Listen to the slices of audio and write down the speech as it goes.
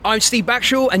I'm Steve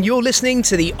Backshaw, and you're listening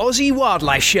to the Aussie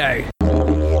Wildlife Show.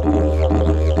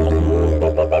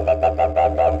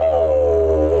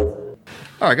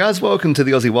 All right, guys, welcome to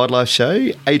the Aussie Wildlife Show.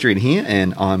 Adrian here,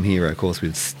 and I'm here, of course,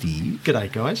 with Steve.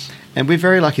 G'day, guys. And we're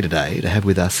very lucky today to have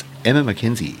with us Emma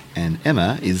McKenzie. And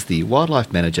Emma is the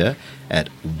Wildlife Manager at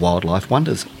Wildlife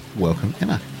Wonders. Welcome,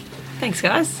 Emma. Thanks,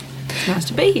 guys. It's nice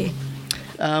to be here.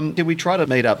 We tried to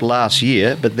meet up last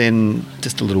year, but then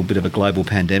just a little bit of a global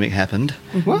pandemic happened.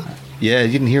 What? Yeah,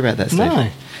 you didn't hear about that, Steve? No.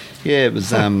 Yeah, it was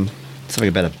something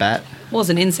about a bat.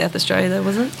 Wasn't in South Australia, though,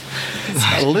 was it?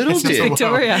 A little bit.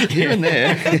 Victoria. Here and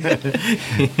there.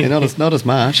 Yeah, not as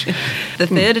much. The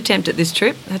third attempt at this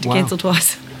trip. I had to Wow. cancel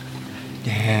twice.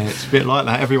 Yeah, it's a bit like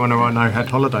that. Everyone who I know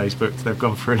had holidays booked. They've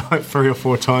gone through like 3 or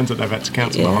 4 times that they've had to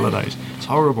cancel the Yeah. holidays. It's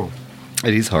horrible.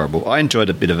 It is horrible. I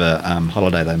enjoyed a bit of a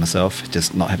holiday though myself,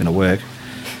 just not having to work.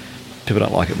 People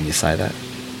don't like it when you say that.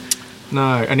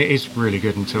 No, and it is really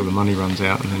good until the money runs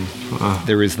out, and then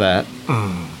There is that.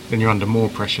 then you're under more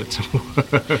pressure to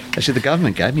work. Actually, the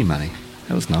government gave me money.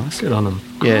 That was nice. Good on them.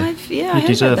 Yeah, I heard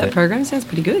deserve about that it. program. Sounds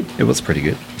pretty good. it was pretty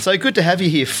good. So good to have you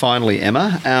here finally,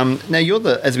 Emma. Now you're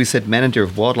the, as we said, manager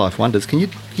of Wildlife Wonders. Can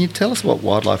you tell us what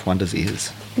Wildlife Wonders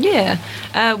is? Yeah.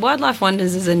 Wildlife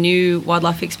Wonders is a new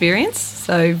wildlife experience.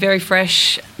 So very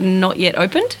fresh, not yet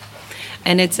opened.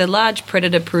 And it's a large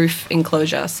predator-proof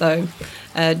enclosure. So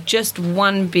just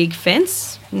one big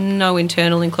fence, no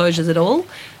internal enclosures at all.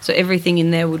 So everything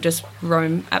in there will just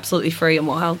roam absolutely free and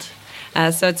wild.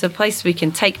 So it's a place we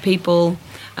can take people,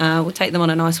 we'll take them on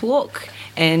a nice walk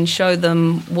and show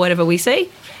them whatever we see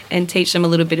and teach them a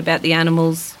little bit about the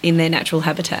animals in their natural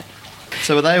habitat.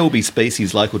 So will they all be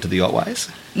species local to the Otways?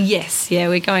 Yes, yeah,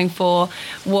 we're going for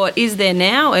what is there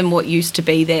now and what used to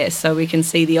be there, so we can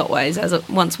see the Otways as it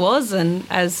once was and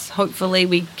as hopefully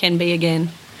we can be again.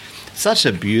 Such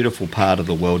a beautiful part of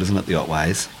the world, isn't it, the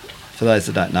Otways? For those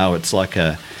that don't know, it's like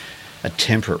a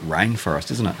temperate rainforest,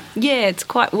 isn't it? Yeah, it's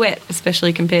quite wet,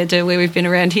 especially compared to where we've been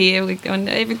around here.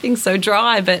 Everything's so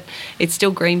dry, but it's still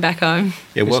green back home.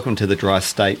 Yeah, welcome to the dry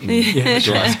state, the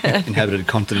driest inhabited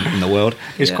continent in the world.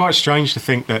 It's Yeah. quite strange to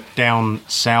think that down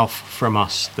south from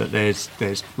us that there's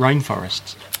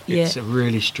rainforests. It's Yeah. a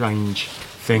really strange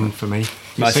thing for me. It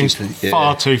Most seems people think- yeah.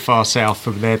 far too far south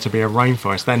for there to be a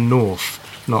rainforest. They're north,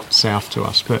 not south to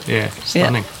us. But yeah,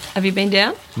 stunning. Have you been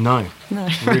down? No. No.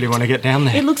 Really want to get down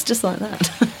there. It looks just like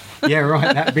that. Yeah,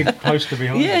 right. That big poster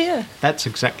behind Yeah, us. yeah. That's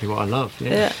exactly what I love. Yeah.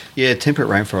 Yeah. Yeah, temperate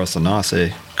rainforests are nice.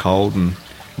 They're cold and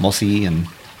mossy and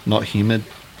not humid.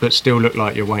 But still look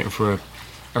like you're waiting for a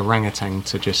orangutan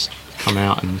to just come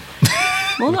out and...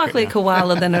 More likely a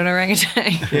koala than an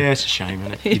orangutan. Yeah, it's a shame,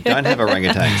 isn't it? You don't have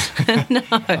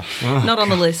orangutans. Not on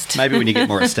the list. Maybe when you get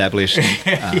more established.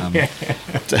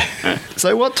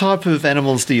 So what type of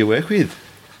animals do you work with?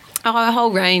 Oh, a whole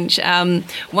range.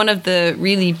 One of the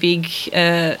really big,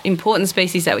 important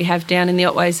species that we have down in the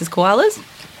Otways is koalas.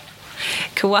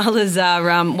 Koalas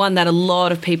are one that a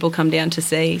lot of people come down to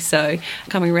see. So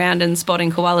coming around and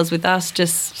spotting koalas with us,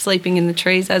 just sleeping in the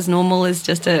trees as normal, is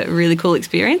just a really cool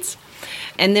experience.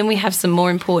 And then we have some more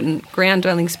important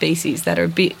ground-dwelling species that are a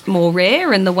bit more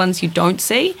rare, and the ones you don't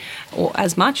see, or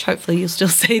as much, hopefully you'll still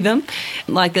see them,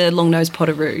 like the long-nosed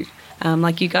potteroo,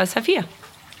 like you guys have here.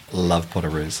 Love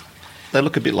potteroos. They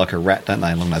look a bit like a rat, don't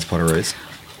they, long-nosed potteroos?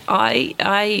 I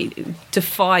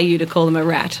defy you to call them a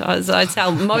rat. I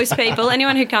tell most people,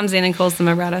 anyone who comes in and calls them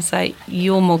a rat, I say,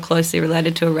 you're more closely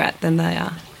related to a rat than they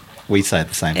are. We say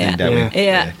the same Yeah. thing, don't we?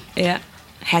 Yeah.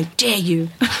 How dare you?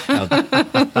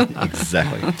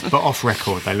 Exactly. But off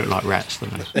record, they look like rats,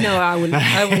 don't they? No, I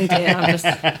wouldn't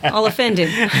dare. I'll offend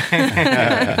him.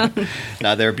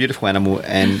 No, they're a beautiful animal,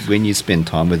 and when you spend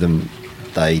time with them,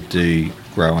 they do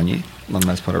grow on you,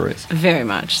 long-nosed potteroos. Very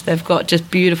much. They've got just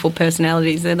beautiful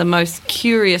personalities. They're the most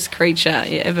curious creature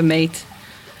you ever meet.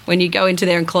 When you go into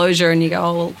their enclosure and you go,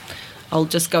 oh, well, I'll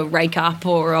just go rake up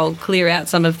or I'll clear out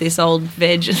some of this old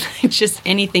veg. It's just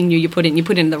anything new you put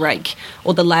in the rake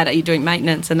or the ladder, you're doing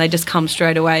maintenance, and they just come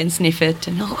straight away and sniff it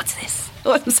and, oh, what's this?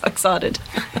 Oh, I'm so excited.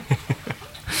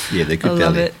 Yeah, they're good I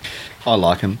love value. it. I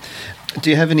like them. Do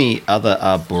you have any other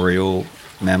arboreal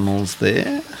mammals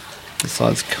there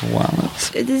besides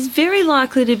koalas? There's very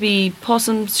likely to be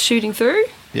possums shooting through.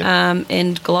 Yep.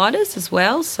 And gliders as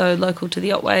well. So local to the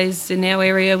Otways in our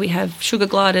area, we have sugar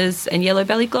gliders and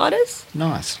yellow-bellied gliders.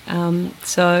 Nice.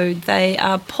 So they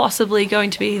are possibly going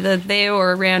to be either there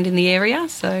or around in the area.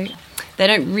 So they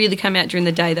don't really come out during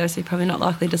the day, though, so you're probably not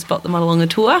likely to spot them along a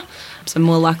tour. So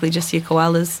more likely just your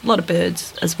koalas. A lot of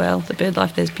birds as well. The bird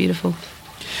life there's beautiful.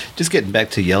 Just getting back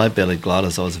to yellow-bellied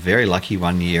gliders, I was very lucky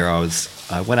one year.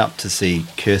 I went up to see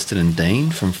Kirsten and Dean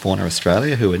from Fauna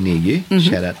Australia, who are near you.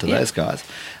 Shout out to those guys.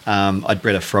 I'd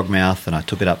bred a frogmouth and I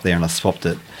took it up there and I swapped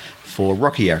it for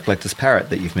Rocky, our collector's parrot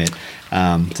that you've met.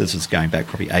 So this was going back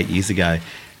probably 8 years ago.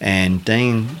 And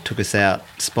Dean took us out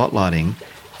spotlighting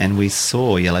and we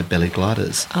saw yellow-bellied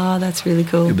gliders. Oh, that's really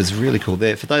cool. It was really cool.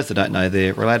 For those that don't know,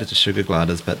 they're related to sugar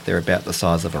gliders, but they're about the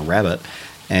size of a rabbit.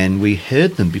 And we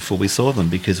heard them before we saw them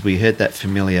because we heard that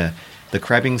familiar, the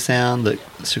crabbing sound that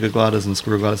sugar gliders and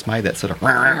squirrel gliders made, that sort of...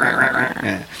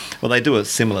 Yeah. Well, they do a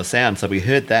similar sound, so we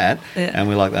heard that, and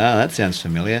we're like, oh, that sounds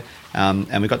familiar.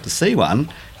 And we got to see one,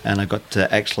 and I got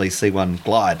to actually see one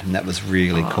glide, and that was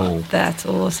really cool. That's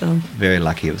awesome. Very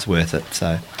lucky, it was worth it.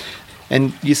 So,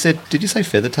 and you said, did you say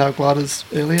feather-tail gliders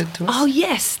earlier to us? Oh,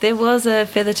 yes. There was a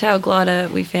feather-tail glider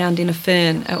we found in a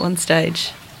fern at one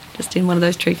stage, just in one of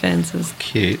those tree ferns. It was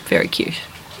cute. Very cute.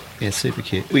 Yeah, super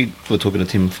cute. We were talking to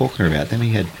Tim Faulkner about them. He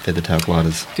had feather-tail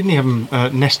gliders. Didn't he have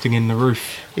them nesting in the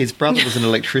roof? His brother was an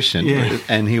electrician, Yeah.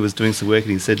 and he was doing some work,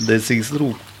 and he said, there's these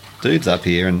little dudes up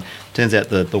here, and turns out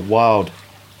the wild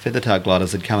feather-tail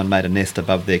gliders had come and made a nest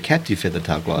above their captive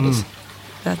feather-tail gliders.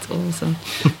 That's awesome.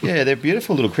 Yeah, they're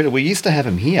beautiful little critter. We used to have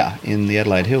them here in the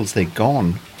Adelaide Hills. They're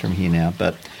gone from here now,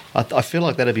 but I feel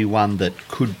like that'd be one that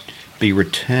could be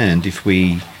returned if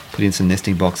we put in some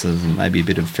nesting boxes and maybe a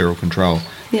bit of feral control.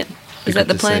 Yeah. Is that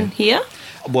the plan here?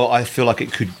 Well, I feel like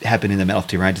it could happen in the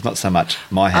Malofty Range. It's not so much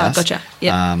my house. Gotcha.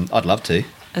 Yeah. I'd love to.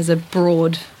 As a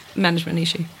broad management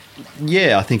issue.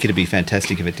 Yeah, I think it'd be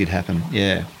fantastic if it did happen.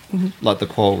 Yeah. Like the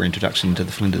quoll reintroduction to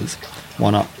the Flinders.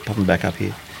 Why not pop them back up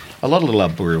here? A lot of little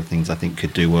arboreal things I think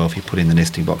could do well if you put in the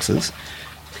nesting boxes.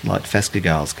 Like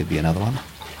phascogales could be another one.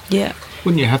 Yeah.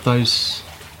 Wouldn't you have those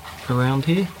around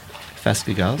here?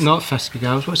 Phascogales? Not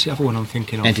phascogales. What's the other one I'm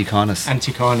thinking of? Antechinus.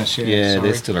 Antechinus, yeah. Yeah, sorry.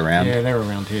 they're still around. Yeah, they're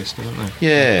around here still, aren't they?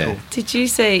 Yeah. Cool. Did you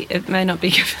say, it may not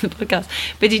be good for the podcast,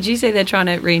 but did you say they're trying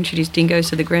to reintroduce dingoes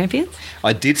to the Grampians?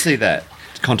 I did see that.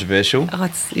 It's controversial. Oh,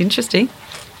 it's interesting.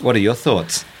 What are your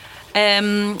thoughts?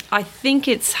 I think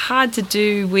it's hard to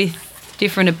do with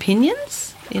different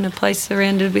opinions in a place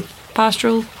surrounded with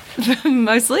pastoral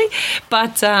mostly,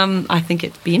 but I think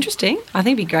it'd be interesting. I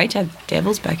think it'd be great to have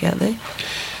devils back out there.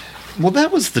 Well,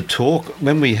 that was the talk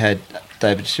when we had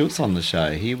David Schultz on the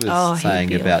show. He was he'd saying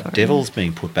be all about for it, devils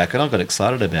being put back, and I got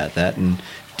excited about that. And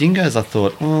dingoes, I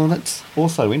thought, well, that's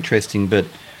also interesting, but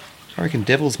I reckon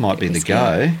devils might be the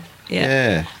go.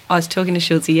 Yeah. I was talking to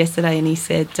Schultz yesterday and he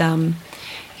said,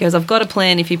 he goes, I've got a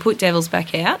plan. If you put devils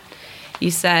back out, you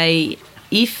say,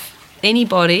 if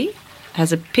anybody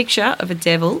has a picture of a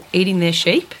devil eating their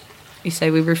sheep, you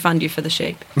say, we refund you for the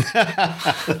sheep.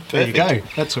 There you go.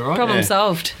 That's all right. Problem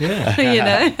solved. Yeah. You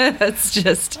know, it's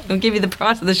just, we'll give you the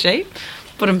price of the sheep,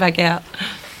 put them back out.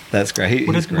 That's great.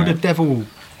 Would He's a great. devil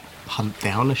hunt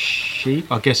down a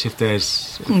sheep? I guess if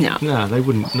there's... No. they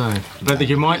wouldn't, no. But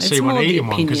you might see It's one more the eating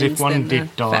one, because if opinions one than did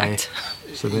the die... fact.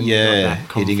 So then Yeah, you've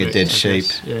got that hitting a conflict, dead I sheep.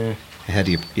 guess. Yeah. How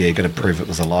do you... Yeah, you got to prove it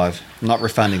was alive. Not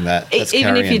refunding that. That's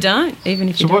Even if carrion. you don't. Even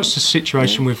if So you don't. what's the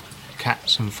situation with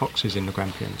cats and foxes in the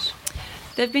Grampians?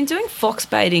 They've been doing fox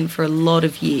baiting for a lot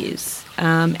of years,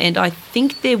 and I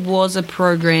think there was a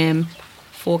program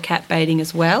for cat baiting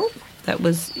as well that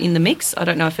was in the mix. I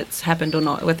don't know if it's happened or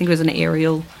not. I think it was an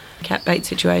aerial cat bait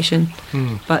situation,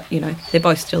 but you know they're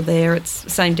both still there. It's the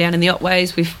same down in the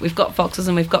Otways. We've got foxes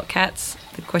and we've got cats.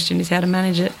 The question is how to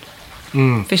manage it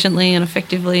efficiently and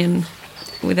effectively and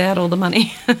without all the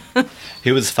money.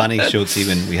 He was funny, Schultzy,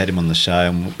 when we had him on the show,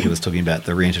 and he was talking about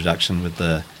the reintroduction with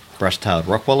the brush-tailed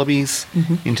rock wallabies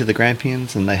into the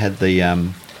Grampians, and they had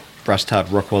the brush-tailed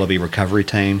rock wallaby recovery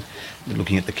team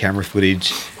looking at the camera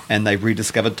footage, and they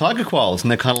rediscovered tiger quolls,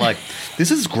 and they're kind of like, this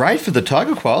is great for the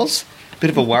tiger quolls. Bit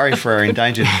of a worry for our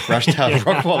endangered brush-tailed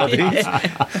rock wallabies.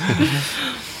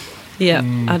 Yeah,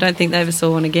 I don't think they ever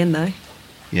saw one again though.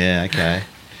 Yeah, okay.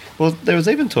 Well, there was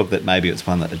even talk that maybe it's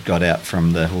one that had got out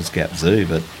from the Hills Gap Zoo,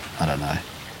 but I don't know.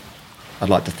 I'd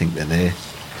like to think they're there,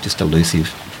 just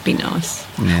elusive. Be nice.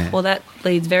 Yeah. Well, that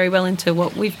leads very well into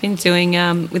what we've been doing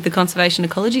with the Conservation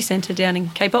Ecology Centre down in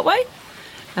Cape Otway,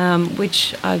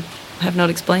 which I have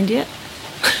not explained yet.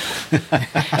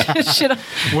 Should I?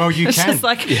 Well, you It's can. just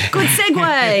like, good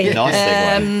segue. Nice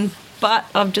segue. But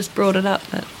I've just brought it up.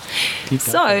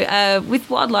 So, with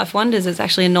Wildlife Wonders, it's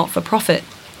actually a not-for-profit,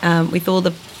 with all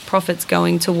the profits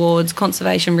going towards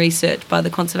conservation research by the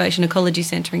Conservation Ecology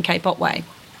Centre in Cape Otway.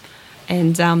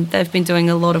 And they've been doing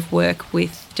a lot of work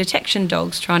with detection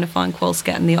dogs, trying to find quoll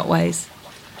scat in the Otways,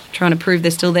 trying to prove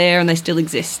they're still there and they still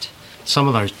exist. Some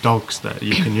of those dogs that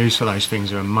you can use for those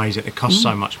things are amazing. It costs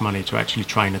so much money to actually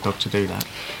train a dog to do that.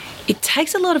 It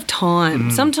takes a lot of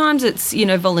time. Sometimes it's,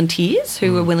 volunteers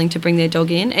who are willing to bring their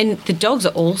dog in. And the dogs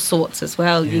are all sorts as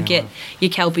well. You get your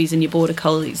Kelpies and your Border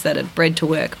Collies that are bred to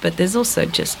work, but there's also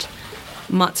just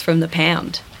mutts from the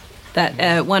pound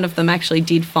that one of them actually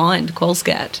did find quoll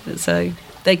scat. So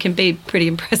they can be pretty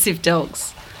impressive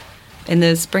dogs. And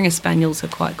the Springer Spaniels are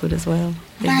quite good as well.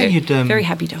 They're very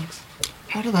happy dogs.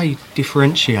 How do they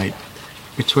differentiate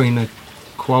between a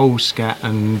quoll scat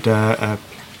and a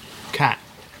cat?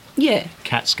 Yeah.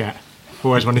 Cat scat. I've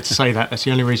always wanted to say that. That's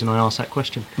the only reason I asked that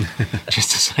question.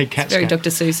 Just to say cat Very scat. Dr.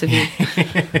 Seuss of you.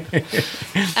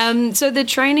 So the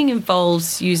training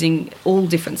involves using all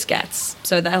different scats.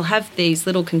 So they'll have these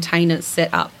little containers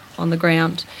set up on the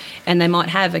ground, and they might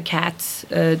have a cat,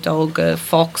 a dog, a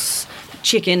fox,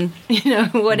 chicken,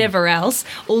 whatever else,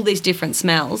 all these different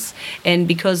smells. And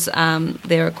because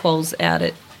there are quolls out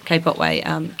at Cape Otway,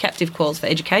 captive quolls for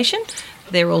education,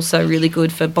 they're also really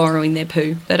good for borrowing their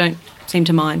poo. They don't seem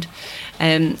to mind.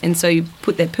 And so you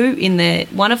put their poo in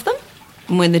one of them,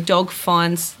 and when the dog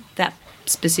finds that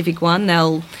specific one,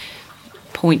 they'll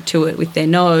point to it with their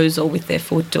nose or with their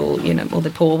foot or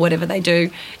their paw, whatever they do,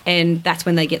 and that's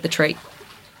when they get the treat.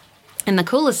 And the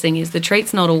coolest thing is the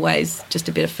treat's not always just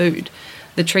a bit of food.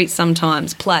 The treats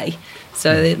sometimes play.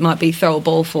 So it might be throw a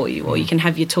ball for you, or you can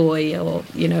have your toy, or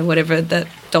whatever that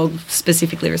dog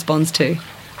specifically responds to.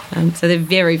 So they're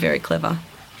very, very clever.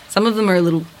 Some of them are a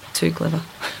little too clever.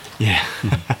 Yeah.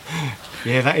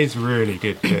 Yeah, that is really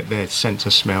good. Their sense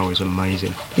of smell is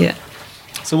amazing. Yeah.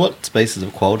 So what species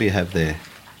of quoll do you have there?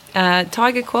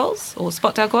 Tiger quolls or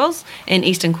spot-tail quolls, and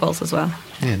eastern quolls as well.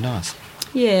 Yeah, nice.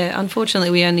 Yeah, unfortunately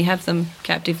we only have them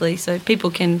captively, so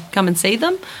people can come and see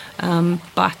them,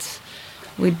 but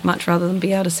we'd much rather them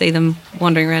be able to see them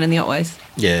wandering around in the Otways.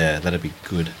 Yeah, that'd be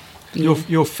good.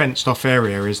 Your fenced off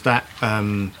area, is that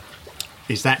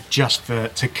just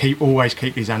to always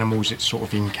keep these animals sort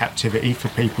of in captivity for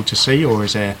people to see, or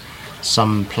is there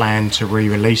some plan to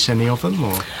re-release any of them?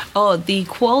 Or Oh, the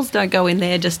quolls don't go in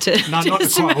there just to no, not the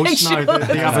just to make quolls. sure. No,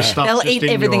 the other stuff. They'll just eat in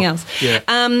everything your- else. Yeah.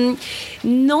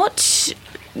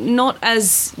 Not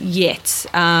as yet.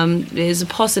 There's a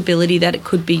possibility that it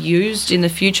could be used in the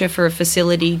future for a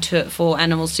facility for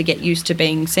animals to get used to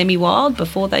being semi-wild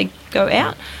before they go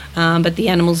out. But the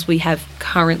animals we have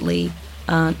currently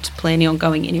aren't planning on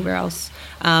going anywhere else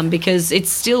because they're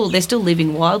still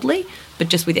living wildly, but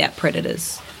just without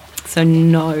predators. So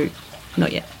no,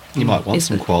 not yet. You might want Is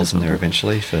some the- quolls in there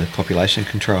eventually for population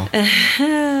control.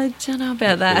 I don't know about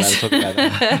We'll that. talk about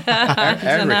that.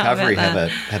 Aaron Don't know about Recovery that.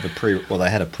 they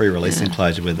had a pre-release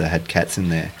enclosure where they had cats in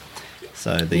there,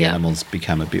 so the Yeah. animals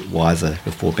become a bit wiser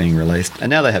before being released. And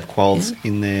now they have quolls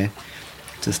in there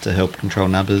just to help control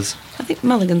numbers. I think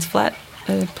Mulligan's Flat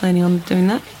are planning on doing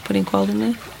that, putting quoll in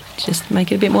there. Just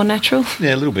make it a bit more natural.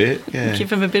 Yeah, a little bit. Yeah, Give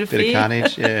them a bit of fear.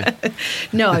 carnage. Yeah,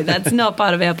 No, that's not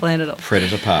part of our plan at all.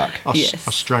 Predator Park. Yes.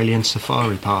 Australian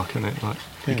safari park, isn't it? Like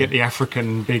you get the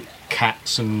African big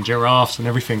cats and giraffes and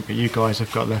everything, but you guys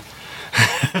have got the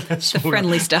smaller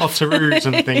friendly stuff. Potoroos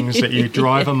and things that you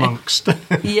drive amongst.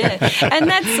 Yeah, and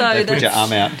that's so. Don't put your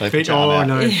arm out. Don't put your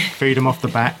arm out. Feed them off the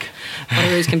back.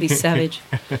 Potoroos can be savage.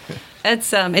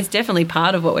 It's definitely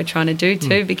part of what we're trying to do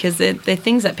too, because they're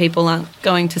things that people aren't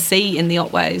going to see in the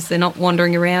Otways. They're not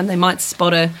wandering around. They might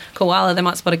spot a koala, they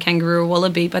might spot a kangaroo or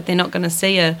wallaby, but they're not going to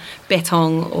see a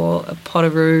bettong or a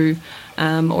potoroo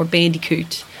or a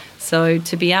bandicoot. So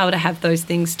to be able to have those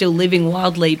things still living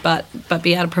wildly, but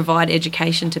be able to provide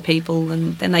education to people,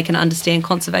 and then they can understand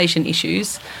conservation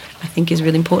issues, I think is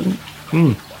really important.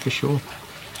 For sure.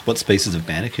 What species of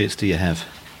bandicoots do you have?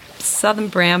 Southern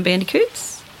brown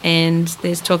bandicoots, and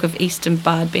there's talk of eastern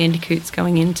barred bandicoots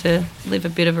going in to live a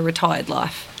bit of a retired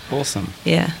life. Awesome.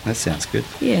 Yeah, That sounds good.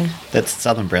 yeah, That's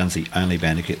Southern Brown's the only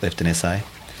bandicoot left in SA.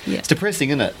 yeah. It's depressing,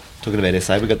 isn't it? Talking about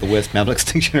SA, we've got the worst mammal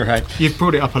extinction rate. You've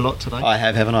brought it up a lot today. I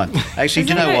have, haven't I? Actually,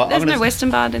 do you know what? There's no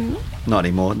western barred in there. Not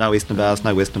anymore. No eastern bars,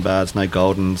 no western bars, no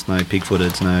goldens, no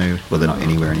pig-footeds, no... Well, they're not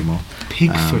anywhere anymore.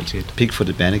 Pig-footed.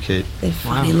 Pig-footed bandicoot. They're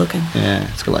funny Wow. looking.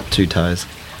 Yeah, it's got like 2 toes.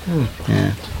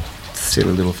 Yeah,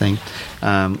 silly little thing.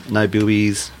 No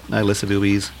bilbies, no lesser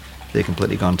bilbies. They're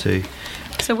completely gone too.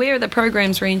 So where are the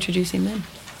programs reintroducing them?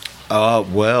 Oh,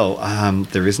 well,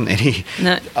 there isn't any.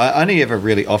 No. I only ever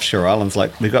really offshore islands.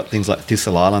 Like, we've got things like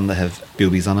Thistle Island that have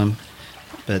bilbies on them.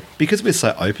 But because we're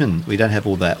so open, we don't have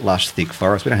all that lush, thick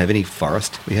forest. We don't have any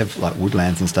forest. We have, like,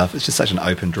 woodlands and stuff. It's just such an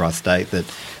open, dry state that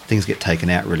things get taken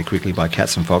out really quickly by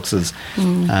cats and foxes.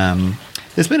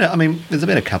 There's been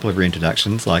a couple of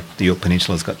reintroductions, like the York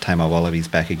Peninsula's got Tamar wallabies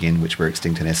back again, which were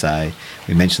extinct in SA.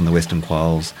 We mentioned the western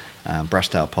quolls.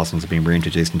 Brushtail possums have been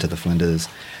reintroduced into the Flinders.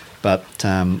 But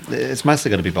it's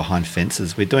mostly got to be behind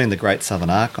fences. We're doing the Great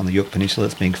Southern Arc on the York Peninsula.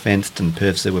 It's being fenced, and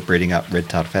Perth Zoo we're breeding up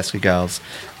red-tailed phascogales.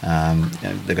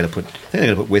 They're going to put, I think they're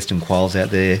going to put western quolls out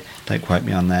there. Don't quote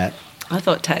me on that. I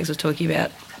thought Tags was talking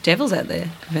about devils out there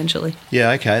eventually.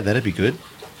 Yeah, okay, that'd be good.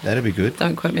 That'd be good.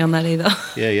 Don't quote me on that either.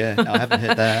 Yeah. No, I haven't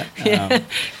heard that.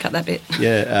 Cut that bit.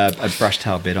 Yeah, a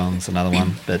brush-tail bedong's another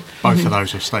one, but Both of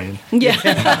those are staying. Yeah.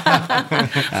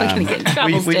 I'm going to get in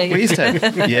trouble, Steve.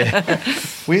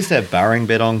 we used to have burrowing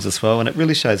bedongs as well, and it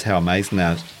really shows how amazing they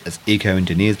are as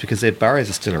eco-engineers, because their burrows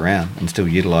are still around and still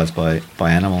utilised by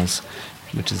animals,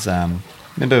 which is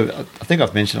remember, I think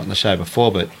I've mentioned it on the show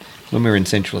before, but when we were in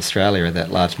Central Australia at that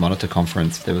large monitor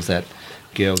conference, there was that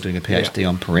girl doing a PhD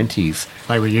on parentes.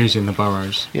 They were using the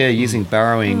burrows. Yeah, using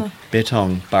burrowing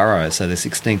betong burrows, so this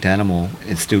extinct animal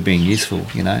is still being useful,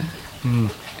 you know?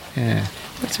 Yeah.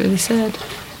 That's really sad.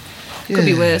 Could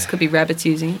be worse. Could be rabbits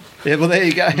using it. Yeah, well, there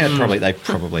you go. Yeah, they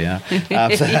probably are. Do you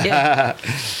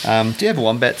have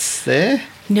wombats there?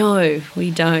 No,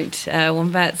 we don't.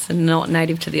 Wombats are not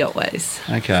native to the Otways.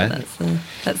 Okay. So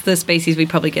that's the species we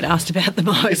probably get asked about the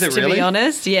most, Is it to really? be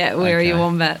honest. Yeah, where are your Okay.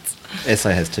 wombats? SA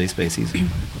has 2 species.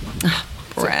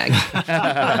 Brag.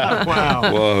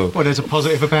 Wow. Whoa. Well, there's a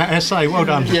positive about SA. Well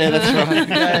done. Yeah, that's right.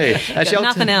 Yay. Actually, Got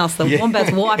nothing else. The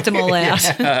wombats wiped them all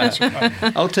out.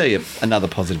 I'll tell you another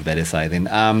positive about SA then.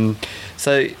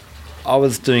 So I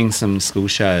was doing some school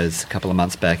shows a couple of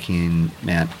months back in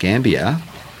Mount Gambier,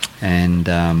 and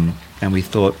we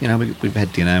thought, we've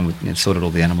had dinner and we've sorted all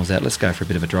the animals out. Let's go for a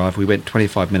bit of a drive. We went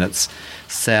 25 minutes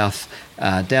south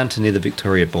down to near the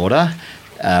Victoria border,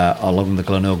 along the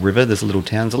Glenelg River. There's a little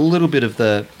town. There's a little bit of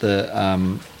the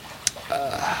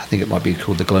I think it might be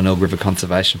called the Glenelg River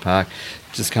Conservation Park.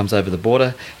 It just comes over the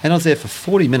border. And I was there for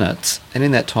 40 minutes, and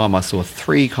in that time I saw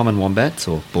 3 common wombats,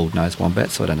 or bald-nosed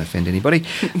wombats, so I don't offend anybody.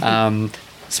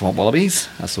 Swamp wallabies.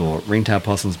 I saw ringtail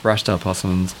possums, brushtail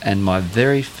possums, and my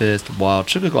very first wild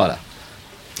sugar glider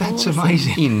That's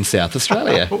amazing. in South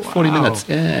Australia. 40 Wow. minutes,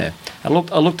 yeah. I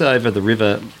looked over the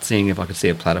river, seeing if I could see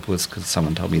a platypus, because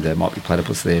someone told me there might be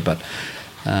platypus there, but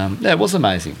it was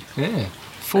amazing. Yeah.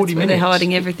 40 That's where minutes. they're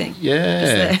hiding everything.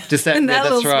 Yeah, just that. In that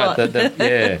That's little right. spot.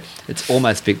 Yeah, it's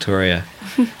almost Victoria.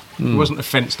 It wasn't a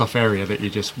fenced-off area that you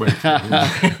just went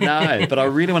through. No, but I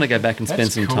really want to go back and spend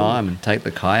That's some cool. time and take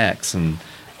the kayaks, and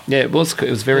it was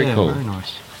very Yeah, cool. Very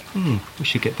nice. We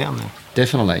should get down there.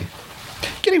 Definitely.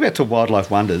 Getting back to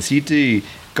Wildlife Wonders, you do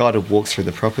guided walks through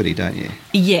the property, don't you?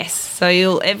 Yes.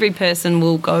 So every person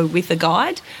will go with a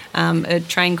guide, a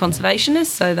trained conservationist,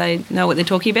 so they know what they're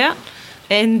talking about.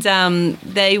 And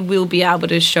they will be able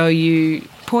to show you,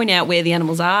 point out where the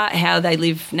animals are, how they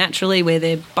live naturally, where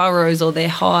their burrows or their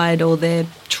hide or their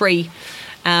tree,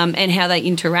 and how they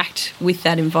interact with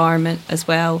that environment as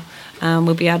well.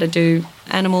 We'll be able to do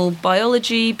animal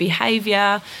biology,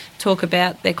 behaviour, talk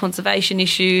about their conservation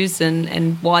issues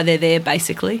and why they're there,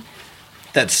 basically.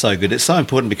 That's so good. It's so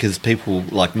important, because people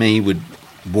like me would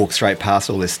walk straight past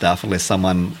all this stuff unless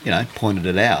someone, pointed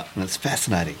it out, and it's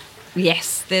fascinating.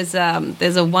 Yes, there's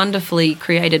a wonderfully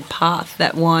created path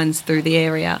that winds through the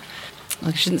area.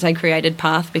 I shouldn't say created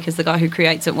path, because the guy who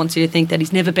creates it wants you to think that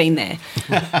he's never been there.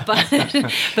 but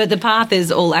the path is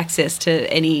all access to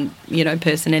any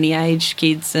person, any age,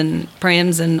 kids and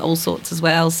prams and all sorts as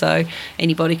well. So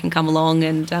anybody can come along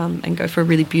and go for a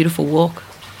really beautiful walk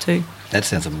too. That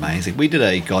sounds amazing. We did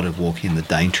a guided walk in the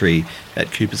Daintree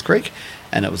at Coopers Creek,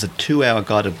 and it was a 2-hour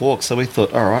guided walk. So we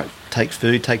thought, all right, take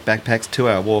food, take backpacks,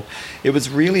 2-hour walk. It was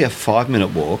really a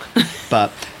 5-minute walk,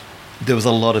 but there was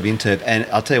a lot of and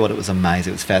I'll tell you what, it was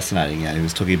amazing. It was fascinating. He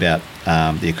was talking about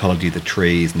the ecology of the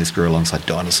trees, and this grew alongside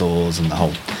dinosaurs, and the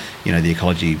whole, the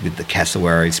ecology with the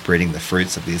cassowary spreading the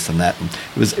fruits of this and that. And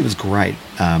it was great.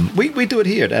 We do it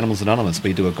here at Animals Anonymous.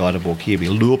 We do a guided walk here. We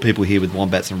lure people here with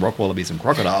wombats and rock wallabies and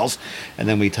crocodiles, and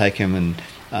then we take them and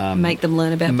Make them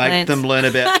learn about plants. Make them learn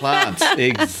about plants.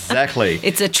 Exactly.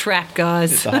 It's a trap,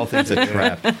 guys. The whole thing's a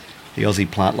trap. The Aussie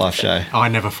Plant Life Show. I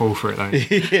never fall for it, though.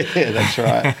 Yeah, that's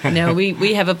right. No,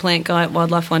 we have a plant guy at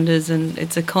Wildlife Wonders, and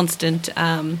it's a constant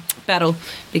battle,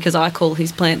 because I call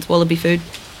his plants wallaby food.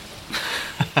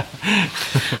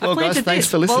 Well, guys, Planted thanks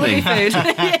this, for listening. wallaby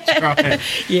food. Right.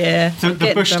 Yeah. The Get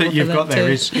in bush trouble that for you've got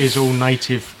there too. is all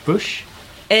native bush?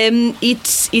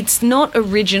 It's not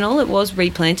original. It was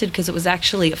replanted because it was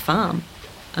actually a farm.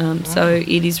 So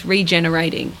it is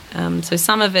regenerating. So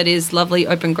some of it is lovely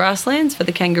open grasslands for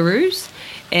the kangaroos,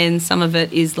 and some of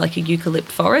it is like a eucalypt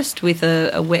forest with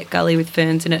a wet gully with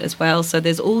ferns in it as well. So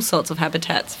there's all sorts of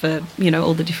habitats for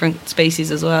all the different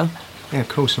species as well. Yeah,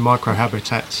 cool. Some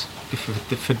microhabitats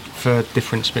for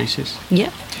different species.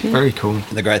 Yeah. Very cool. And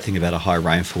the great thing about a high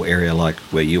rainfall area like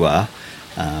where you are,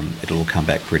 it'll all come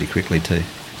back pretty quickly too.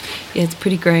 Yeah, it's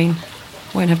pretty green.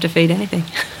 Won't have to feed anything.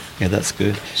 Yeah, that's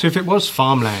good. So if it was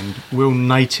farmland, will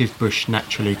native bush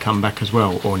naturally come back as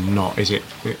well, or not? Does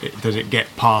it get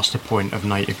past the point of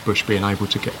native bush being able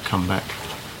to come back?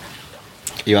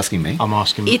 Are you asking me? I'm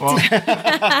asking. It- Both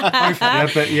of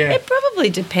you, but yeah. It probably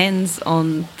depends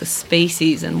on the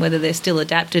species and whether they're still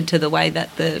adapted to the way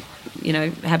that the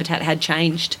habitat had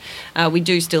changed. We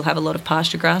do still have a lot of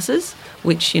pasture grasses,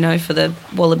 which for the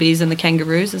wallabies and the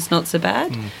kangaroos is not so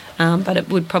bad. But it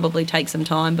would probably take some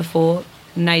time before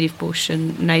native bush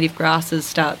and native grasses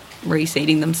start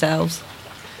reseeding themselves.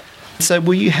 So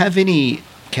will you have any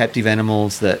captive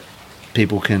animals that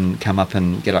people can come up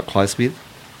and get up close with?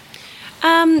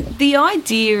 The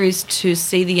idea is to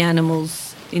see the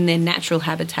animals in their natural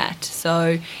habitat.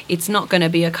 So it's not going to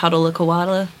be a cuddle a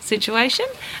koala situation,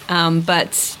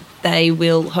 but they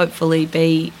will hopefully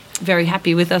be very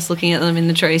happy with us looking at them in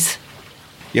the trees.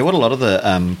 Yeah, what a lot of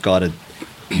the guided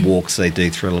walks they do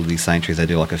through a lot of these sanctuaries, they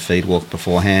do like a feed walk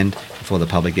beforehand, before the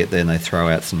public get there, and they throw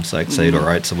out some soaked seed or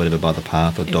oats or whatever by the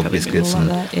path, or Yeah, dog probably a bit biscuits, more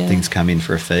and like that, yeah. things come in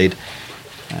for a feed.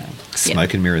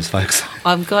 Smoke and mirrors, folks.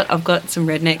 I've got some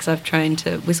rednecks I've trained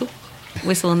to whistle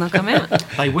and they'll come out.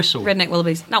 They whistle. Redneck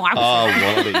wallabies. No, I whistle.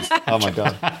 Oh, wallabies. Oh, my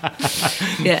God.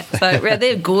 Yeah, so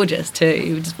they're gorgeous too.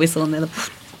 You just whistle and they're like,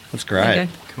 That's great. okay.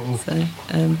 Cool. So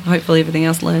hopefully everything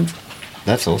else learns.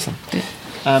 That's awesome. Yeah.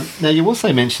 Now, you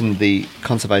also mentioned the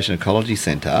Conservation Ecology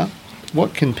Centre.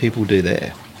 What can people do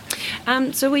there?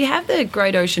 So we have the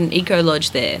Great Ocean Eco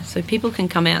Lodge there, so people can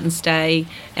come out and stay,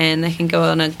 and they can go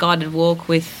on a guided walk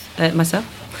with myself.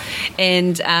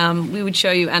 And we would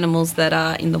show you animals that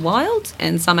are in the wild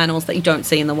and some animals that you don't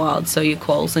see in the wild, so your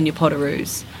quolls and your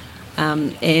potoroos.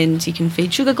 And you can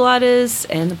feed sugar gliders,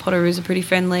 and the potoroos are pretty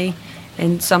friendly,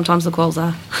 and sometimes the quolls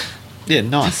are. Yeah,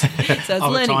 nice. So it's Other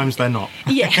learning. times they're not.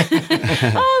 Yeah.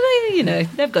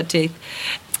 They've got teeth.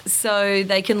 So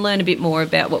they can learn a bit more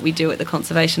about what we do at the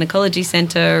Conservation Ecology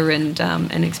Centre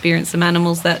and experience some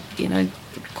animals that,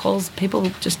 quolls people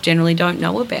just generally don't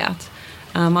know about.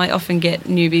 I often get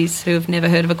newbies who have never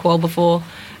heard of a quoll before,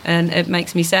 and it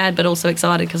makes me sad but also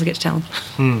excited because I get to tell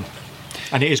them.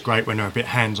 And it is great when they're a bit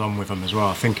hands-on with them as well.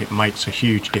 I think it makes a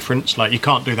huge difference. Like, you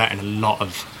can't do that in a lot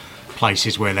of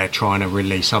places where they're trying to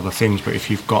release other things, but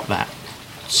if you've got that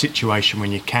situation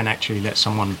when you can actually let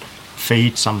someone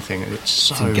feed something, it's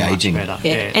so engaging. much better.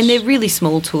 Yeah, and they're really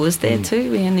small tours there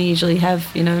too. We only usually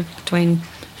have, between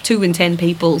 2 and 10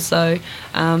 people, so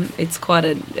it's quite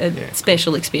a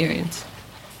special experience.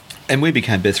 And we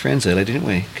became best friends earlier, didn't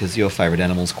we? Because your favourite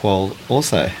animal's quoll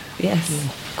also.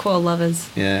 Yes, quoll lovers.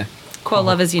 Yeah. Quoll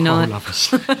lovers unite.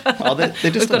 Oh, they're just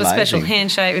We've got amazing. a special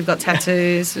handshake. We've got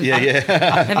tattoos. Yeah.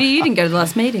 Have you? You didn't go to the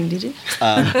last meeting, did you? No,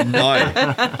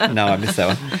 I missed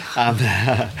that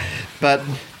one. But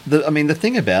the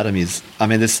thing about them is,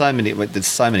 there's so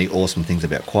many awesome things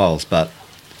about quolls, but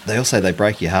they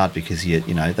break your heart because they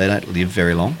don't live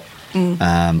very long.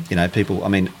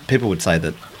 People would say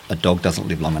that a dog doesn't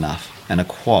live long enough, and a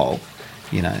quoll,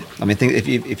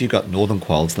 if you've got northern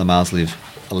quolls, the males live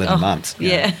 11 months.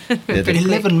 Yeah. They're the,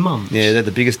 11 months? yeah, they're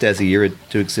the biggest dasyura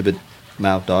to exhibit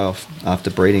male die-off after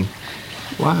breeding.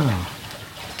 Wow.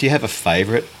 Do you have a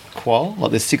favourite quoll?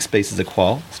 Like, there's 6 species of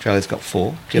quoll. Australia's got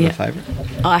 4. Do you have a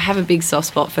favourite? I have a big soft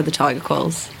spot for the tiger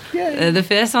quolls. Yeah. The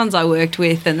first ones I worked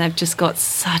with, and they've just got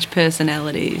such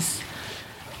personalities.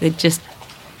 They're just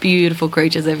beautiful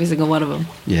creatures, every single one of them.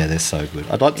 Yeah, they're so good.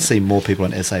 I'd like to see more people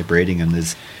in SA breeding, and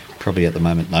there's probably at the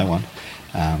moment no one.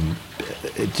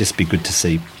 It'd just be good to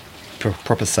see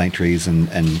proper sanctuaries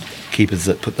and keepers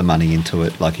that put the money into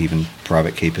it, like even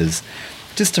private keepers,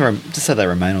 just so they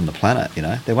remain on the planet.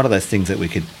 They're one of those things that we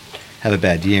could have a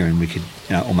bad year and we could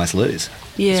almost lose.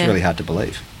 Yeah. It's really hard to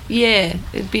believe. Yeah,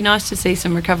 it'd be nice to see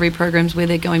some recovery programs where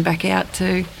they're going back out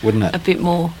to Wouldn't it? a bit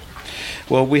more.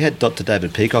 Well, we had Dr.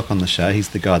 David Peacock on the show. He's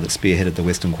the guy that spearheaded the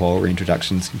Western quoll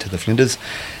reintroductions into the Flinders,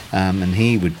 and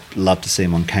he would love to see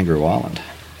him on Kangaroo Island.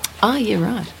 Oh, yeah,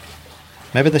 right.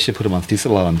 Maybe they should put him on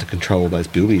Thistle Island to control all those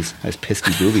bilbies, those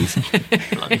pesky bilbies.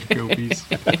 Bloody bilbies.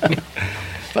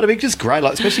 But it'd be just great,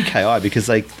 like, especially KI, because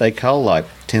they cull like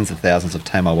tens of thousands of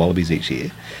Tamar wallabies each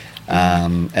year,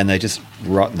 and they just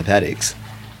rot in the paddocks.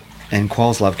 And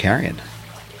quolls love carrion.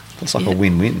 It's like a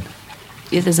win-win.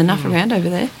 Yeah, there's enough around over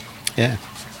there. Yeah.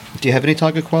 Do you have any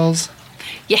tiger quolls?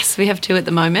 Yes, we have 2 at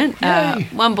the moment. Yay.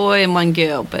 1 boy and 1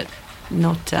 girl, but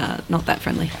not that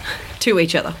friendly to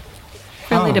each other.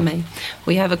 Friendly to me.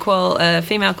 We have a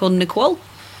female called Nicole.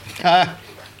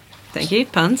 Thank you,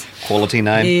 puns. Quality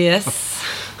name. Yes.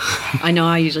 I know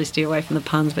I usually steer away from the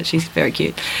puns, but she's very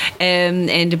cute. And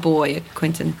a boy,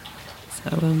 Quentin. So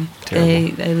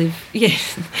Terrible. they live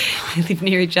they live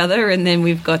near each other, and then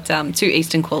we've got 2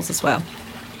 eastern quolls as well.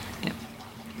 Yeah.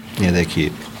 Yeah, they're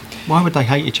cute. Why would they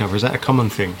hate each other? Is that a common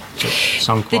thing? That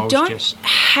some They quolls don't just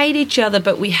hate each other,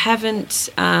 but we haven't.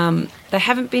 They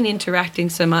haven't been interacting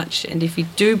so much, and if you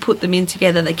do put them in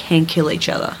together, they can kill each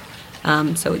other.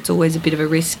 So it's always a bit of a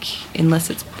risk unless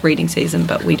it's breeding season,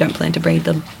 but we don't plan to breed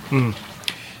them.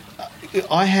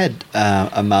 I had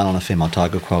a male and a female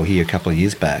tiger quoll here a couple of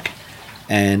years back,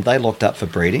 and they locked up for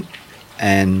breeding,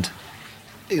 and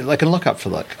they can lock up for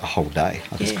like a whole day.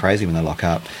 Like It's Yeah. crazy when they lock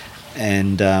up.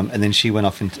 And then she went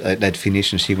off into, they'd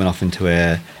finished, and she went off into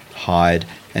her hide,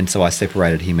 and so I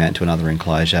separated him out into another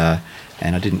enclosure,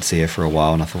 and I didn't see her for a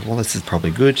while, and I thought, well, this is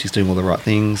probably good, she's doing all the right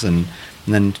things, and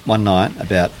then one night,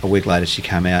 about a week later, she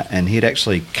came out, and he had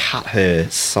actually cut her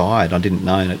side. I didn't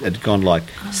know, and it had gone like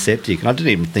septic, and I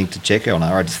didn't even think to check her on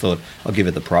her. I just thought, I'll give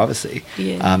her the privacy.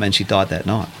 Yeah. And she died that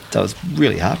night, so it was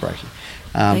really heartbreaking.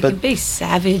 They But can be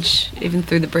savage even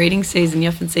through the breeding season. You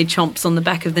often see chomps on the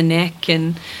back of the neck,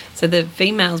 and so the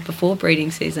females before breeding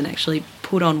season actually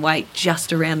put on weight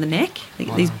just around the neck. They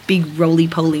get these big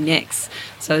roly-poly necks.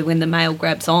 So when the male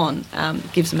grabs on,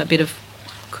 it gives them a bit of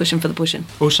cushion for the pushing.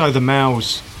 also the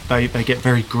males. They get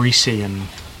very greasy, and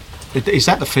is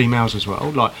that the females as well?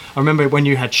 Like I remember when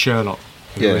you had Sherlock,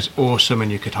 who Yeah. was awesome,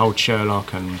 and you could hold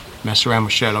Sherlock and mess around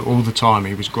with Sherlock all the time.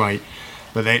 He was great,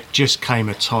 but there just came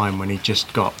a time when he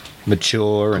just got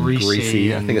mature and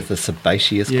greasy. I and- think it's the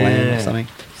sebaceous gland or Yeah. something.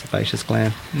 Sebaceous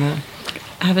gland.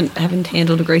 I haven't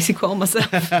handled a greasy quoll myself.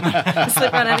 Slip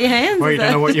right out of your hands. Well, you is don't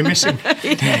know that- what you're missing.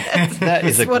 That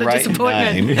is a What a great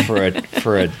disappointment. name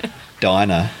for a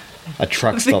diner, a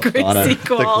truck The stop greasy diner. The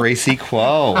quoll. greasy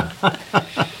quoll.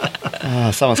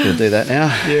 Oh, someone's going to do that now.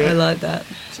 I like that.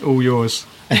 It's all yours.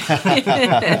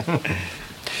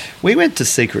 We went to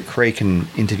Secret Creek and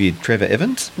interviewed Trevor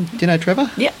Evans. Do you know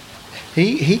Trevor? Yeah.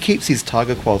 He keeps his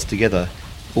tiger quolls together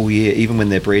all year, even when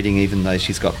they're breeding, even though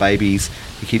she's got babies.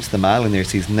 He keeps the male in there,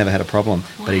 so he's never had a problem.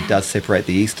 But he does separate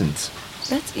the easterns.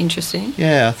 That's interesting.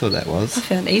 Yeah, I thought that was. I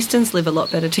found easterns live a lot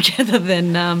better together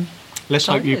than Let's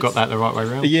hope you got tigers. that the right way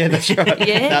around. Yeah, that's right.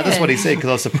 Yeah. No, that's what he said, because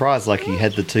I was surprised, like he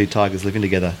had the two tigers living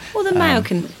together. Well, the male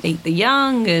can eat the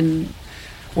young, and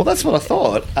Well, that's what I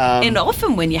thought.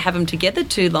 often when you have them together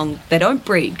too long, they don't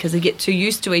breed because they get too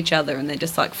used to each other, and they're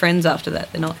just like friends after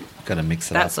that. They're not Got to mix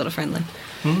it that up. sort of friendly.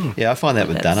 Yeah, I find that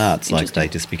with That's Dunarts, like interesting. they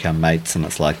just become mates, and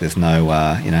it's like there's no,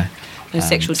 No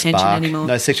sexual tension spark. anymore.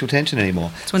 No sexual tension anymore.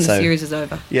 It's when the series is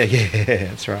over. Yeah,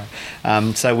 that's right.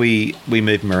 So we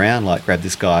move them around, like grab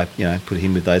this guy, put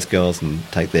him with those girls, and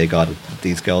take their guy to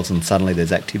these girls, and suddenly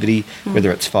there's activity,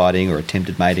 whether it's fighting or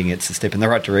attempted mating. It's a step in the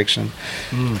right direction.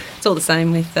 It's all the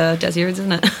same with Dasyurids,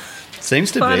 isn't it?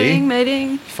 Seems to Fighting, be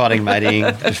mating. fighting, mating,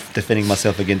 defending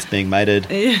myself against being mated,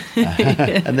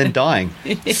 and then dying.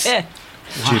 Yeah.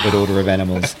 Stupid order of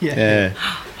animals. Yeah.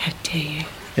 How dare you?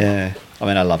 Yeah. I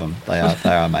mean, I love them. They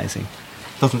are amazing.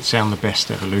 Doesn't sound the best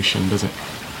evolution, does it?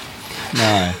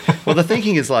 No. Well, the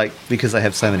thinking is like, because they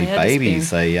have so many I understand. babies,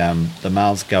 the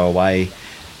males go away.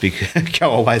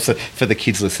 So for the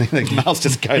kids listening, the males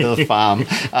just go to the farm.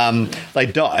 They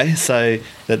die so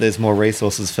that there's more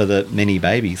resources for the many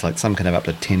babies. Like some can have up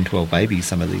to 10, 12 babies,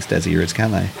 some of these Dasyurids,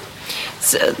 can't they?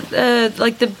 So,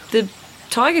 like the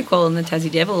tiger quoll and the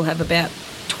Tassie devil have about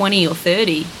 20 or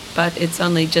 30, but it's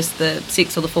only just the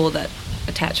 6 or the 4 that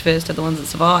attach first to the ones that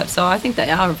survive. So I think they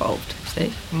are evolved,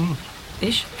 Steve.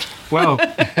 Ish. Well,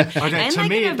 And to they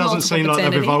me, can it have doesn't seem multiple like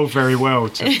they've paternity. evolved very well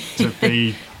to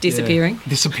be Disappearing.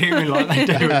 disappearing like they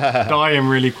do, dying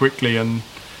really quickly, and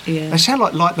Yeah. they sound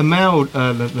like the male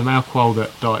quoll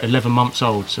that died 11 months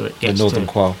old, so it The gets northern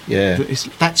to, quoll, yeah.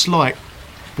 That's like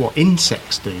what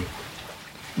insects do,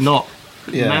 not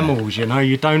Yeah. mammals.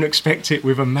 You don't expect it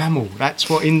with a mammal. That's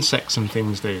what insects and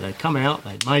things do. They come out,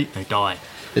 they mate, they die.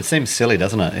 It seems silly,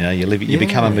 doesn't it? You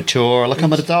become a Yeah. mature. Look,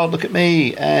 I'm an adult. Look at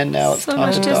me, and now it's So time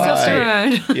much to die.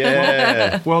 testosterone.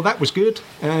 Yeah. Well, that was good,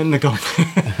 and they're gone.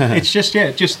 It's just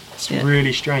Yeah.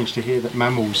 really strange to hear that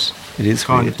mammals It is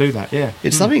kind weird. of do that. Yeah,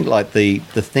 It's something like the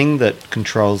thing that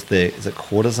controls their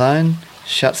cortisone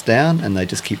shuts down, and they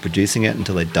just keep producing it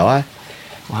until they die.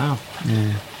 Wow. They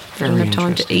Very don't have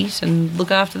time to interesting. eat and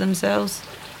look after themselves.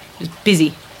 Just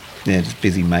busy. Yeah, just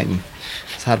busy mating.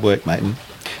 It's hard work mating.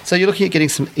 So you're looking at getting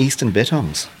some eastern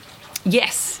bettongs.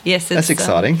 Yes. It's, That's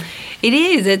exciting. It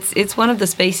is. It's one of the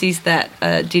species that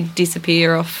did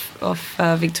disappear off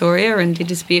Victoria and did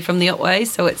disappear from the Otways.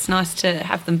 So it's nice to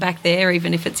have them back there,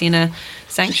 even if it's in a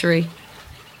sanctuary.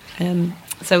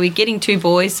 So we're getting 2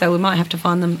 boys, so we might have to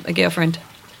find them a girlfriend.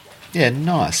 Yeah,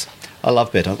 nice. I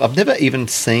love bettong. I've never even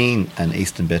seen an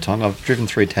eastern bettong. I've driven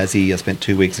through Tassie. I spent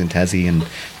 2 weeks in Tassie and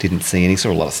didn't see any.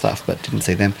 Saw a lot of stuff, but didn't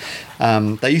see them.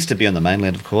 They used to be on the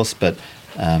mainland, of course, but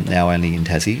now only in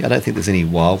Tassie. I don't think there's any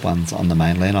wild ones on the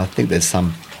mainland. I think there's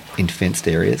some in fenced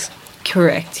areas.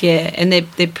 Correct, yeah, and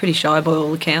they're pretty shy by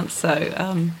all accounts. So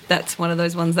that's one of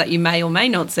those ones that you may or may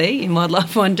not see in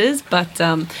Wildlife Wonders, but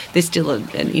there's still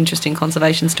an interesting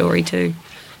conservation story too.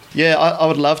 Yeah, I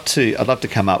would love to. I'd love to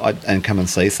come up and come and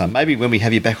see some. Maybe when we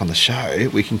have you back on the show,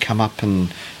 we can come up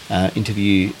and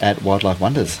interview at Wildlife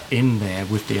Wonders. In there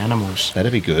with the animals.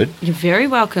 That'd be good. You're very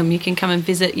welcome. You can come and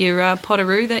visit your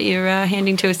potteroo that you're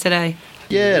handing to us today.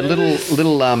 Yeah,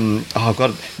 little. Oh, I've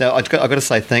got. Now I've got to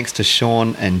say thanks to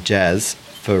Sean and Jazz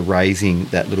for raising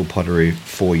that little potteroo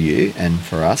for you and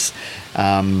for us.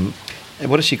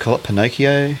 What does she call it?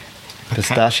 Pinocchio.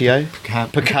 Pistachio?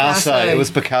 Picasso. It was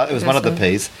Picasso. It was one of the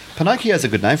P's. Pinocchio's a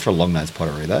good name for a long-nosed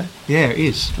pottery, though. Yeah, it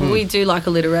is. Well, we do like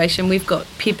alliteration. We've got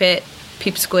Pipette,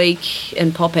 Pipsqueak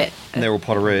and Poppet. And they're all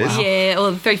potteroos. Wow. Yeah, all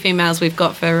the 3 females we've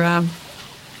got for,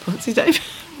 what's his name?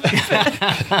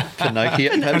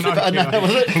 Pinocchio. No,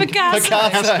 was it?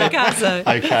 Picasso.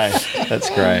 Okay, that's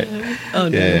great. Oh,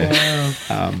 no.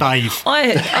 Yeah. Dave.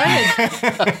 I heard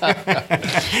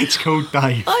It's called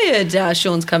Dave. I heard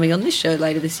Sean's coming on this show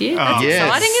later this year. That's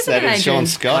exciting, isn't that it, is Adrian? Sean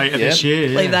Scott. Later this year,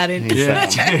 yeah. Leave that in.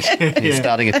 He's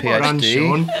starting a Well done, PhD.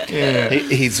 Sean. Yeah.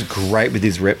 He's great with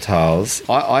his reptiles.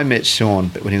 I met Sean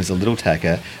when he was a little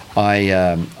tacker.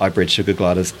 I bred sugar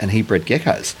gliders and he bred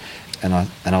geckos. And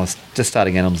I was just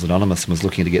starting Animals Anonymous and was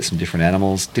looking to get some different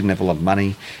animals. Didn't have a lot of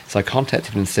money. So I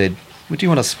contacted him and said, would you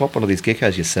want to swap one of these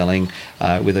geckos you're selling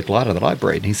with a glider that I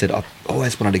breed? And he said, I've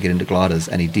always wanted to get into gliders.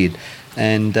 And he did.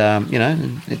 And,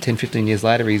 10, 15 years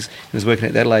later, he was working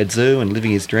at the Adelaide Zoo and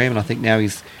living his dream. And I think now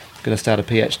he's going to start a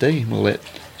PhD. We'll let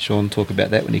Sean talk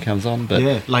about that when he comes on. But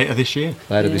Yeah, later this year.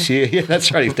 this year. Yeah,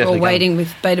 that's right. He's Or definitely waiting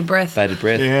with bated breath. bated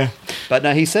breath. Yeah. But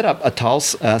no, he set up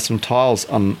some tiles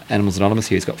on Animals Anonymous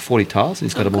here. He's got 40 tiles and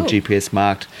he's got them all cool. GPS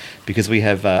marked because we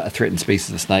have a threatened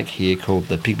species of snake here called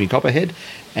the pygmy copperhead,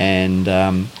 and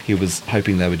he was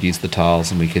hoping they would use the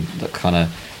tiles and we could kind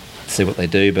of see what they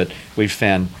do. But we've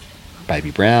found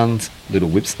baby browns, little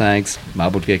whip snakes,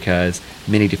 marbled geckos,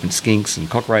 many different skinks and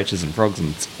cockroaches and frogs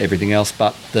and everything else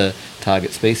but the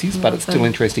target species. But it's still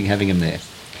interesting having them there.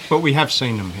 But we have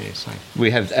seen them here, so.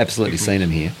 We have absolutely seen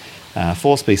them here.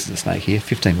 4 species of snake here,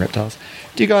 15 reptiles.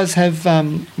 Do you guys have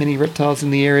many reptiles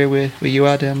in the area where you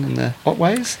are down in the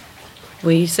Otways?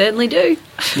 We certainly do.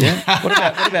 Yeah. What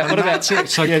about? That's it.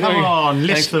 So come on,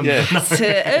 list them. Yeah. No,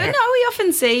 we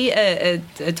often see a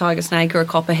tiger snake or a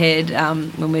copperhead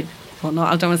when we're. Well,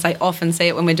 I don't want to say often see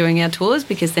it when we're doing our tours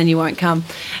because then you won't come.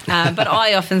 But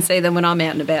I often see them when I'm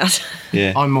out and about.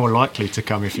 Yeah. I'm more likely to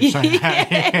come if you say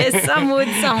that. Yeah, some would,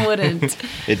 some wouldn't.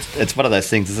 It's one of those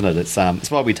things, isn't it?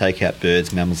 It's why we take out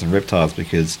birds, mammals, and reptiles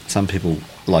because some people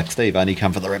like Steve only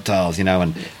come for the reptiles,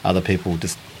 and other people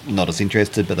just not as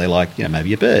interested, but they like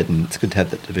maybe a bird, and it's good to have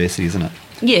that diversity, isn't it?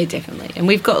 Yeah, definitely. And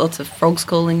we've got lots of frogs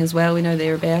calling as well. We know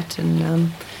they're about,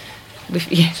 and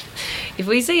if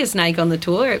we see a snake on the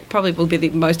tour, it probably will be the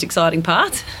most exciting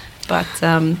part. But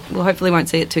we'll hopefully won't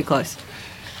see it too close.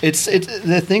 They're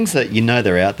things that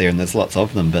they're out there, and there's lots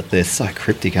of them, but they're so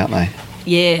cryptic, aren't they?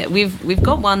 Yeah, we've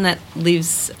got one that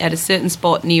lives at a certain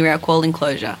spot near our quoll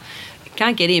enclosure.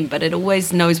 Can't get in, but it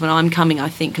always knows when I'm coming, I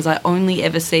think, because I only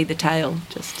ever see the tail.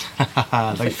 Just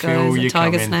They it feel goes, you a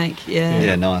tiger coming. snake. Yeah.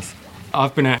 Yeah, nice.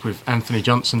 I've been out with Anthony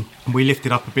Johnson. We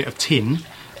lifted up a bit of tin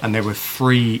and there were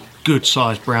 3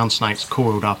 good-sized brown snakes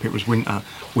coiled up. It was winter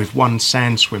with 1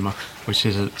 sand swimmer, which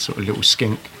is a sort of little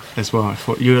skink as well. I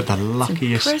thought, you're the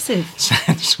luckiest impressive.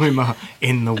 sand swimmer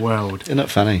in the world. Isn't it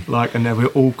funny? And they were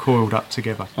all coiled up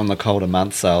together. On the colder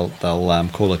months, they'll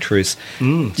call a truce. You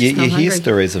I'm hear hungry.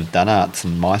 stories of dunnarts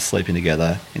and mice sleeping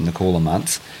together in the cooler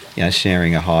months,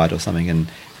 sharing a hide or something,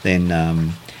 and then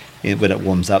when it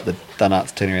warms up, the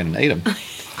dunnarts turn around and eat them.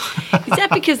 Is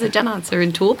that because the dunnarts are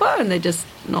in torpor and they're just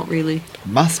not really?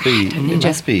 Must be. It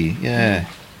must be. Yeah.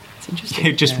 It's interesting.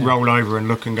 You just roll over and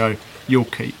look and go, you'll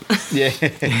keep. Yeah.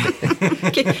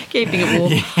 Keeping it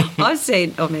warm. I've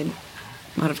seen,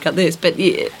 might have cut this, but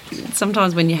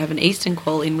sometimes when you have an eastern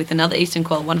quoll in with another eastern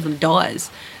quoll, one of them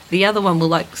dies. The other one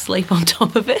will sleep on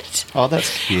top of it. Oh,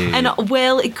 that's cute. And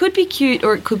it could be cute,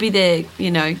 or it could be there,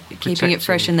 keeping it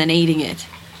fresh and then eating it.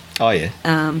 Oh yeah.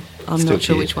 I'm Still not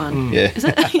sure cute. which one. Yeah. Is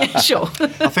it? Yeah, sure.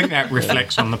 I think that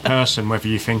reflects on the person, whether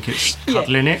you think it's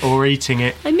cuddling it or eating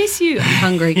it. I miss you.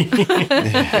 I'm hungry.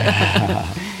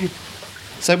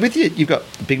 So with you, you've got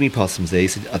pygmy possums there.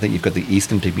 So I think you've got the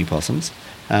eastern pygmy possums.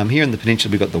 Here in the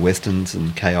peninsula, we've got the westerns,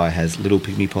 and KI has little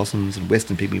pygmy possums and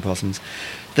western pygmy possums.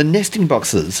 The nesting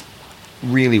boxes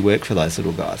really work for those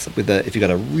little guys. If you've got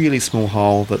a really small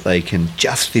hole that they can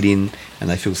just fit in and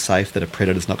they feel safe that a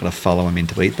predator's not going to follow them in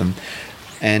to eat them.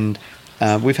 And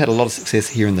we've had a lot of success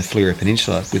here in the Fleurieu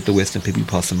Peninsula with the western pygmy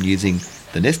possum using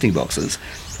the nesting boxes,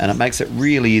 and it makes it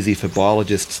really easy for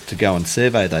biologists to go and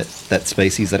survey that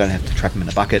species. They don't have to trap them in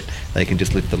a bucket. They can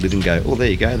just lift the lid and go, oh, there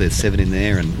you go, there's 7 in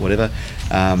there and whatever,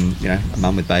 a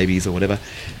mum with babies or whatever.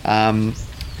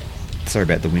 Sorry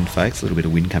about the wind, folks, a little bit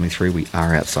of wind coming through. We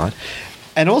are outside.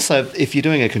 And also, if you're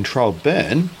doing a controlled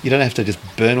burn, you don't have to just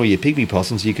burn all your pygmy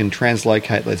possums. You can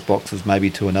translocate those boxes maybe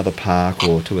to another park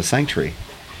or to a sanctuary.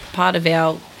 Part of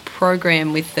our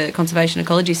program with the Conservation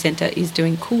Ecology Centre is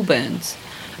doing cool burns,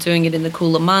 doing it in the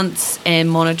cooler months and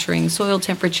monitoring soil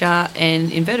temperature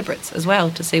and invertebrates as well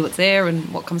to see what's there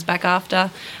and what comes back after.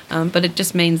 But it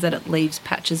just means that it leaves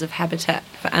patches of habitat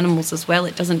for animals as well.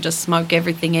 It doesn't just smoke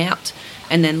everything out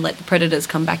and then let the predators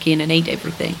come back in and eat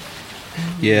everything.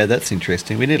 Yeah, that's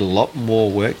interesting. We need a lot more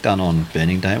work done on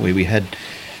burning, don't we? We had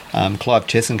Clive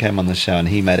Chesson came on the show and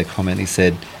he made a comment. He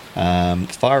said,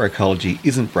 fire ecology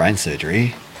isn't brain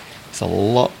surgery. It's a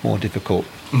lot more difficult.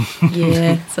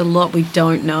 Yeah, it's a lot we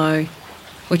don't know,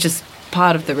 which is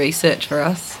part of the research for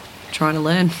us, trying to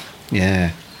learn.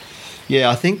 Yeah. Yeah,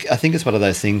 I think it's one of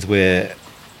those things where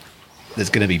there's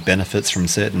going to be benefits from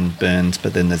certain burns,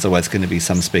 but then there's always going to be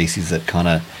some species that kind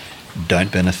of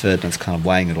don't benefit, and it's kind of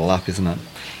weighing it all up, isn't it?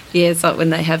 Yeah, it's like when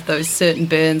they have those certain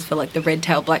burns for like the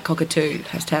red-tailed black cockatoo. It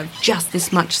has to have just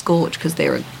this much scorch because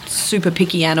they're a super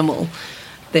picky animal.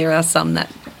 There are some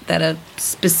that are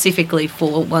specifically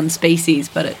for one species,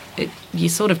 but you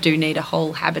sort of do need a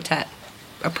whole habitat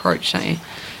approach, don't you?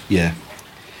 Yeah.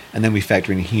 And then we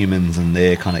factor in humans and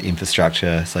their kind of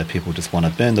infrastructure, so people just want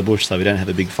to burn the bush so we don't have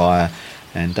a big fire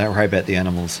and don't worry about the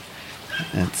animals.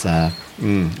 It's a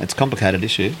complicated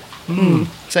issue. Mm.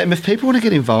 So if people want to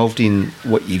get involved in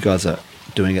what you guys are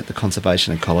doing at the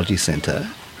Conservation Ecology Centre,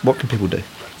 what can people do?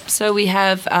 So we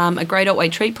have a Great Otway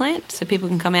tree plant, so people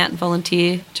can come out and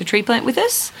volunteer to tree plant with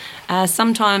us.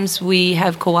 Sometimes we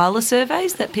have koala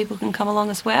surveys that people can come along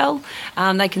as well.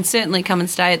 They can certainly come and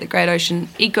stay at the Great Ocean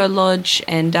Eco Lodge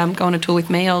and go on a tour with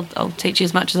me. I'll teach you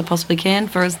as much as I possibly can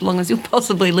for as long as you'll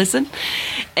possibly listen.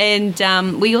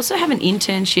 And we also have an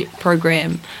internship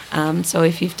program. So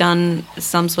if you've done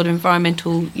some sort of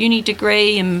environmental uni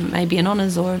degree and maybe an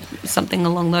honours or something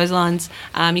along those lines,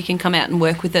 you can come out and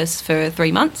work with us for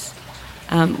 3 months,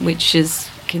 which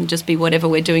can just be whatever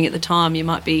we're doing at the time. You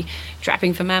might be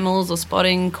trapping for mammals or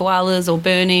spotting koalas or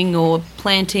burning or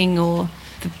planting, or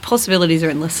the possibilities are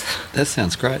endless. That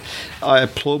sounds great. I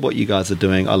applaud what you guys are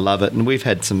doing. I love it. And we've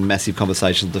had some massive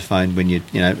conversations on the phone when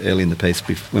early in the piece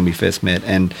when we first met,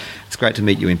 and it's great to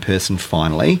meet you in person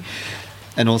finally.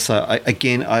 And also, I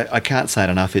can't say it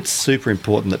enough, it's super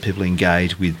important that people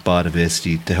engage with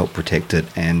biodiversity to help protect it.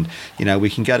 And, we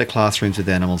can go to classrooms with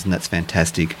animals and that's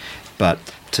fantastic, but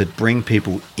to bring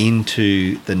people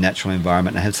into the natural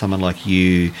environment and have someone like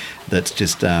you that's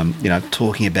just,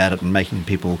 talking about it and making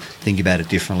people think about it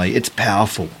differently, it's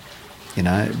powerful.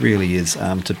 It really is,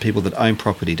 to people that own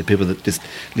property, to people that just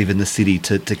live in the city,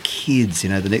 to kids,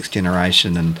 the next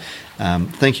generation. And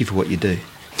thank you for what you do.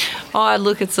 Oh,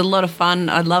 look, it's a lot of fun.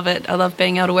 I love it. I love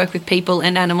being able to work with people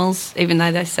and animals, even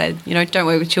though they say, don't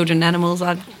work with children and animals.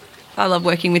 I love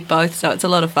working with both, so it's a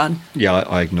lot of fun. Yeah,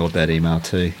 I ignored that email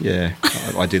too. Yeah,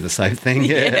 I do the same thing.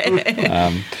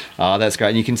 Yeah. That's great.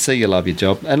 And you can see you love your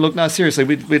job. And look, no, seriously,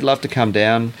 we'd love to come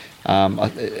down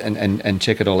and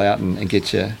check it all out and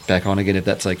get you back on again if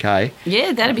that's okay.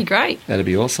 Yeah, that'd be great. That'd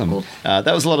be awesome. Cool.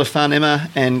 That was a lot of fun, Emma.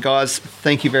 And guys,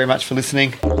 thank you very much for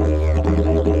listening.